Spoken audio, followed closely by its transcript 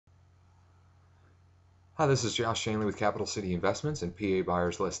Hi, this is Josh Shanley with Capital City Investments and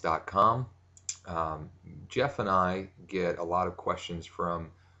PABuyersList.com. Jeff and I get a lot of questions from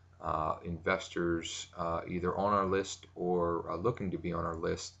investors either on our list or looking to be on our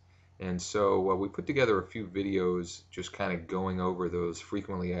list. And so we put together a few videos just kind of going over those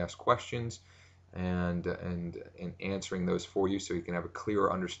frequently asked questions and answering those for you so you can have a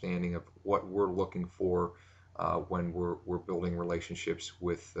clearer understanding of what we're looking for when we're building relationships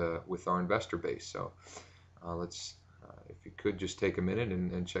with our investor base. So if you could just take a minute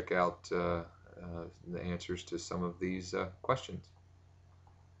and check out the answers to some of these questions.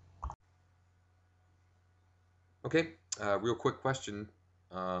 Okay, real quick question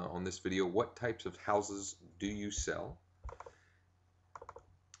on this video. What types of houses do you sell?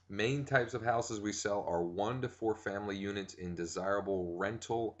 Main types of houses we sell are 1 to 4 family units in desirable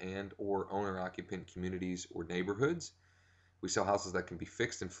rental and or owner-occupant communities or neighborhoods. We sell houses that can be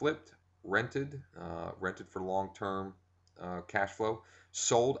fixed and flipped, rented for long-term cash flow,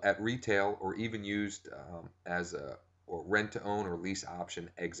 sold at retail, or even used as a rent-to-own or lease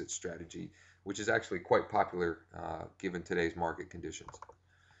option exit strategy, which is actually quite popular given today's market conditions.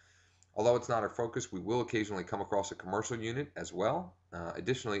 Although it's not our focus, we will occasionally come across a commercial unit as well.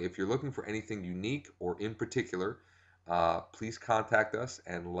 Additionally, if you're looking for anything unique or in particular, please contact us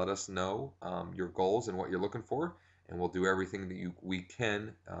and let us know your goals and what you're looking for, and we'll do everything that we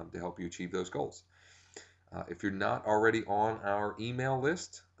can to help you achieve those goals. If you're not already on our email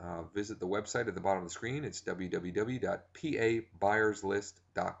list, visit the website at the bottom of the screen. It's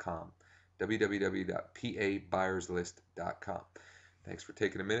www.pabuyersList.com. www.pabuyersList.com. Thanks for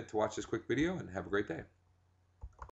taking a minute to watch this quick video, and have a great day.